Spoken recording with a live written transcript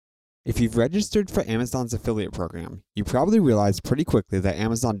If you've registered for Amazon's affiliate program, you probably realized pretty quickly that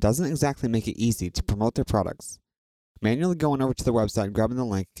Amazon doesn't exactly make it easy to promote their products. Manually going over to the website and grabbing the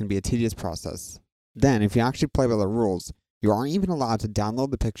link can be a tedious process. Then, if you actually play by the rules, you aren't even allowed to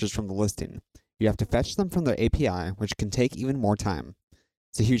download the pictures from the listing. You have to fetch them from their API, which can take even more time.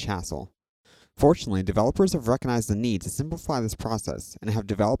 It's a huge hassle. Fortunately, developers have recognized the need to simplify this process and have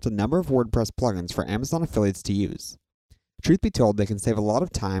developed a number of WordPress plugins for Amazon affiliates to use. Truth be told, they can save a lot of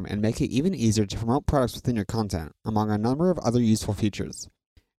time and make it even easier to promote products within your content, among a number of other useful features.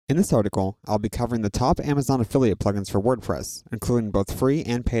 In this article, I'll be covering the top Amazon affiliate plugins for WordPress, including both free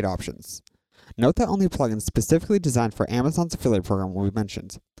and paid options. Note that only plugins specifically designed for Amazon's affiliate program will be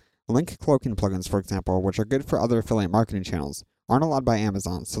mentioned. Link cloaking plugins, for example, which are good for other affiliate marketing channels, aren't allowed by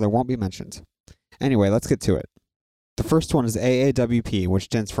Amazon, so they won't be mentioned. Anyway, let's get to it. The first one is AAWP, which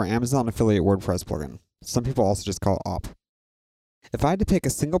stands for Amazon Affiliate WordPress Plugin. Some people also just call it AWP. If I had to pick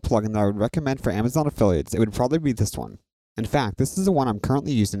a single plugin that I would recommend for Amazon affiliates, it would probably be this one. In fact, this is the one I'm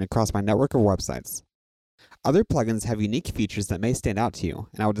currently using across my network of websites. Other plugins have unique features that may stand out to you,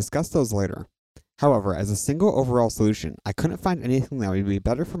 and I will discuss those later. However, as a single overall solution, I couldn't find anything that would be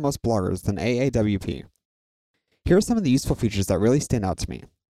better for most bloggers than AAWP. Here are some of the useful features that really stand out to me.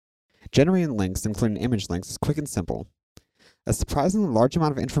 Generating links, including image links, is quick and simple. A surprisingly large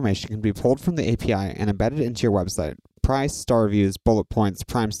amount of information can be pulled from the API and embedded into your website. Price, star reviews, bullet points,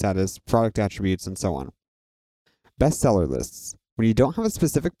 prime status, product attributes, and so on. Bestseller lists. When you don't have a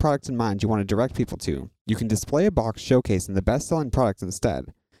specific product in mind you want to direct people to, you can display a box showcasing the best-selling product instead.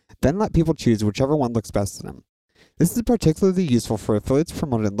 Then let people choose whichever one looks best to them. This is particularly useful for affiliates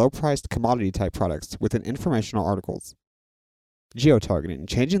promoting low-priced commodity-type products within informational articles. Geotargeting,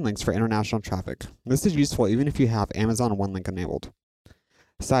 changing links for international traffic. This is useful even if you have Amazon One Link enabled.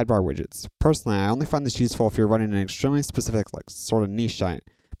 Sidebar widgets. Personally, I only find this useful if you're running an extremely specific list, sort of niche site,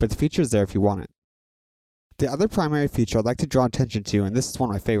 but the feature is there if you want it. The other primary feature I'd like to draw attention to, and this is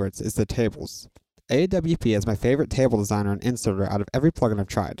one of my favorites, is the tables. AWP is my favorite table designer and inserter out of every plugin I've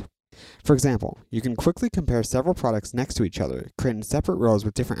tried. For example, you can quickly compare several products next to each other, creating separate rows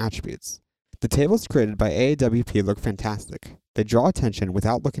with different attributes. The tables created by AAWP look fantastic. They draw attention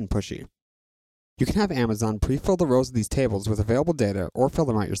without looking pushy. You can have Amazon pre-fill the rows of these tables with available data or fill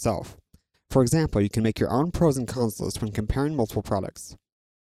them out yourself. For example, you can make your own pros and cons list when comparing multiple products.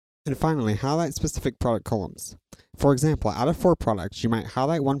 And finally, highlight specific product columns. For example, out of 4 products, you might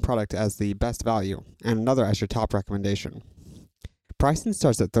highlight one product as the best value and another as your top recommendation. Pricing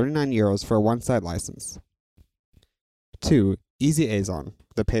starts at €39 for a one-site license. 2. EasyAzon,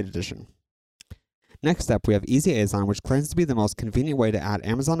 the paid edition. Next up, we have EasyAzon, which claims to be the most convenient way to add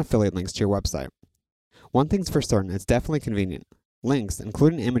Amazon affiliate links to your website. One thing's for certain, it's definitely convenient. Links,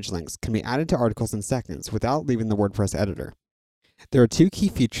 including image links, can be added to articles in seconds without leaving the WordPress editor. There are 2 key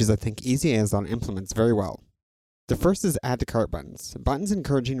features I think EasyAzon implements very well. The first is add to cart buttons. Buttons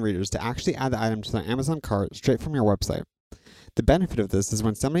encouraging readers to actually add the item to their Amazon cart straight from your website. The benefit of this is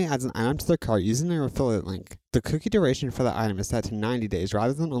when somebody adds an item to their cart using their affiliate link, the cookie duration for that item is set to 90 days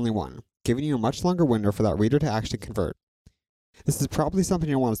rather than only 1, giving you a much longer window for that reader to actually convert. This is probably something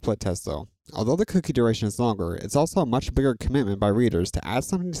you'll want to split test though. Although the cookie duration is longer, it's also a much bigger commitment by readers to add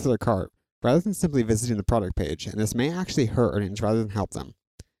something to their cart rather than simply visiting the product page, and this may actually hurt earnings rather than help them.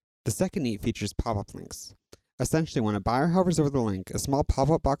 The second neat feature is pop-up links. Essentially, when a buyer hovers over the link, a small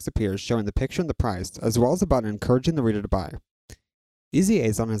pop-up box appears showing the picture and the price, as well as a button encouraging the reader to buy.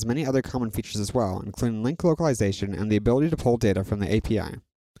 EasyAzon has many other common features as well, including link localization and the ability to pull data from the API.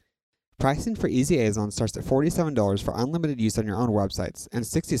 Pricing for EasyAzon starts at $47 for unlimited use on your own websites, and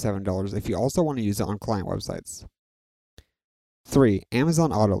 $67 if you also want to use it on client websites. 3.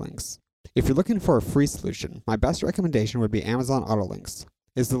 Amazon Autolinks. If you're looking for a free solution, my best recommendation would be Amazon Autolinks.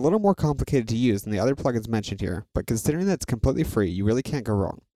 It's a little more complicated to use than the other plugins mentioned here, but considering that it's completely free, you really can't go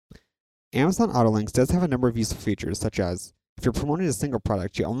wrong. Amazon Autolinks does have a number of useful features, such as, if you're promoting a single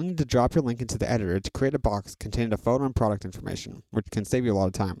product, you only need to drop your link into the editor to create a box containing a photo and product information, which can save you a lot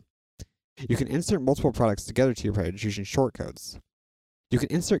of time. You can insert multiple products together to your page using shortcodes. You can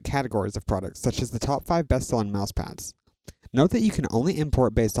insert categories of products, such as the top 5 best-selling mousepads. Note that you can only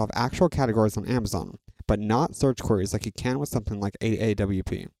import based off actual categories on Amazon, but not search queries like you can with something like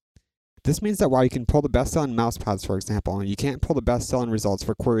AAWP. This means that while you can pull the best-selling mousepads, for example, you can't pull the best-selling results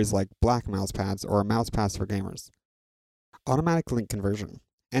for queries like black mousepads or mousepads for gamers. Automatic link conversion.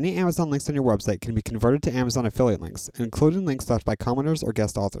 Any Amazon links on your website can be converted to Amazon affiliate links, including links left by commenters or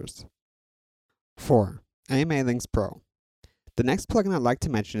guest authors. 4. AMA Links Pro. The next plugin I'd like to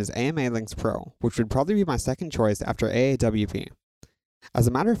mention is AMA Links Pro, which would probably be my second choice after AAWP. As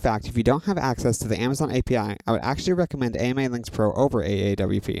a matter of fact, if you don't have access to the Amazon API, I would actually recommend AMA Links Pro over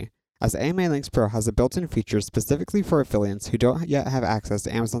AAWP, as AMA Links Pro has a built-in feature specifically for affiliates who don't yet have access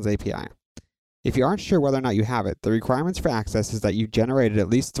to Amazon's API. If you aren't sure whether or not you have it, the requirements for access is that you've generated at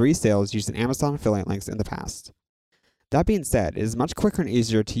least 3 sales using Amazon affiliate links in the past. That being said, it is much quicker and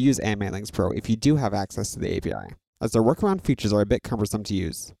easier to use AMA Links Pro if you do have access to the API, as their workaround features are a bit cumbersome to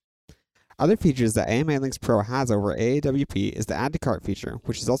use. Other features that AMA Links Pro has over AAWP is the Add to Cart feature,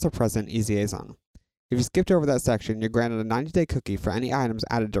 which is also present in EasyAzon. If you skipped over that section, you're granted a 90-day cookie for any items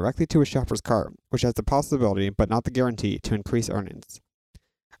added directly to a shopper's cart, which has the possibility, but not the guarantee, to increase earnings.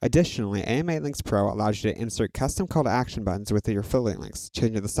 Additionally, AMA Links Pro allows you to insert custom call to action buttons with your affiliate links,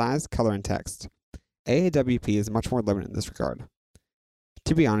 changing the size, color, and text. AAWP is much more limited in this regard.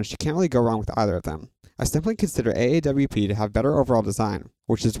 To be honest, you can't really go wrong with either of them. I simply consider AAWP to have better overall design,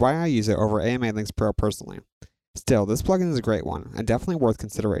 which is why I use it over AMA Links Pro personally. Still, this plugin is a great one, and definitely worth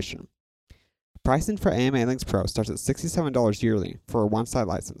consideration. Pricing for AMA Links Pro starts at $67 yearly for a one-site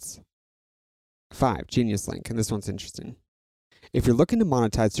license. 5. Genius Link, and this one's interesting. If you're looking to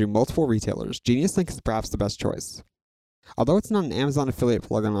monetize through multiple retailers, Genius Link is perhaps the best choice. Although it's not an Amazon affiliate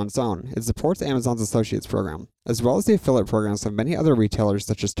plugin on its own, it supports Amazon's Associates program, as well as the affiliate programs of many other retailers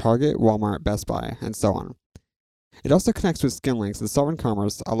such as Target, Walmart, Best Buy, and so on. It also connects with SkinLinks and Sovereign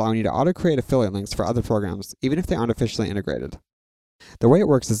Commerce, allowing you to auto-create affiliate links for other programs, even if they aren't officially integrated. The way it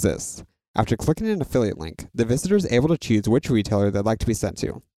works is this. After clicking an affiliate link, the visitor is able to choose which retailer they'd like to be sent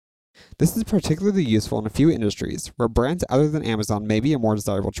to. This is particularly useful in a few industries where brands other than Amazon may be a more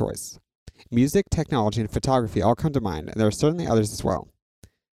desirable choice. Music, technology, and photography all come to mind, and there are certainly others as well.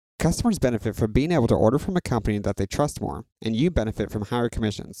 Customers benefit from being able to order from a company that they trust more, and you benefit from higher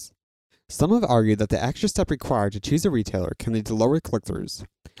commissions. Some have argued that the extra step required to choose a retailer can lead to lower click-throughs.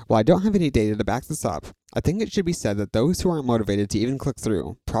 While I don't have any data to back this up, I think it should be said that those who aren't motivated to even click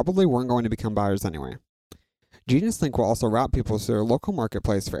through probably weren't going to become buyers anyway. Genius Link will also route people to their local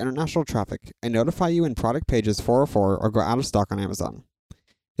marketplace for international traffic and notify you when product pages 404 or go out of stock on Amazon.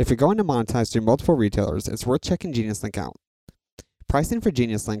 If you're going to monetize through multiple retailers, it's worth checking Genius Link out. Pricing for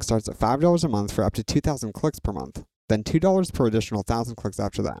Genius Link starts at $5 a month for up to 2,000 clicks per month, then $2 per additional 1,000 clicks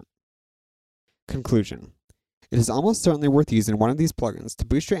after that. Conclusion. It is almost certainly worth using one of these plugins to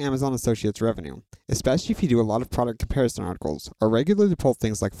boost your Amazon Associates revenue, especially if you do a lot of product comparison articles or regularly pull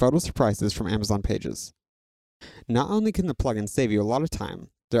things like photos or prices from Amazon pages. Not only can the plugin save you a lot of time,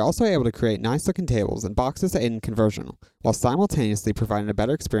 they're also able to create nice-looking tables and boxes to aid in conversion, while simultaneously providing a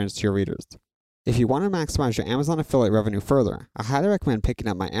better experience to your readers. If you want to maximize your Amazon affiliate revenue further, I highly recommend picking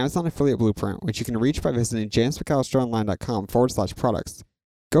up my Amazon Affiliate Blueprint, which you can reach by visiting jamesmcallisteronline.com/products. It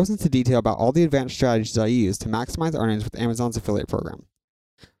goes into detail about all the advanced strategies I use to maximize earnings with Amazon's affiliate program.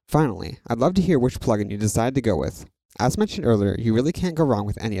 Finally, I'd love to hear which plugin you decide to go with. As mentioned earlier, you really can't go wrong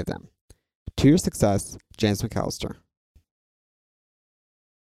with any of them. To your success, James McAllister.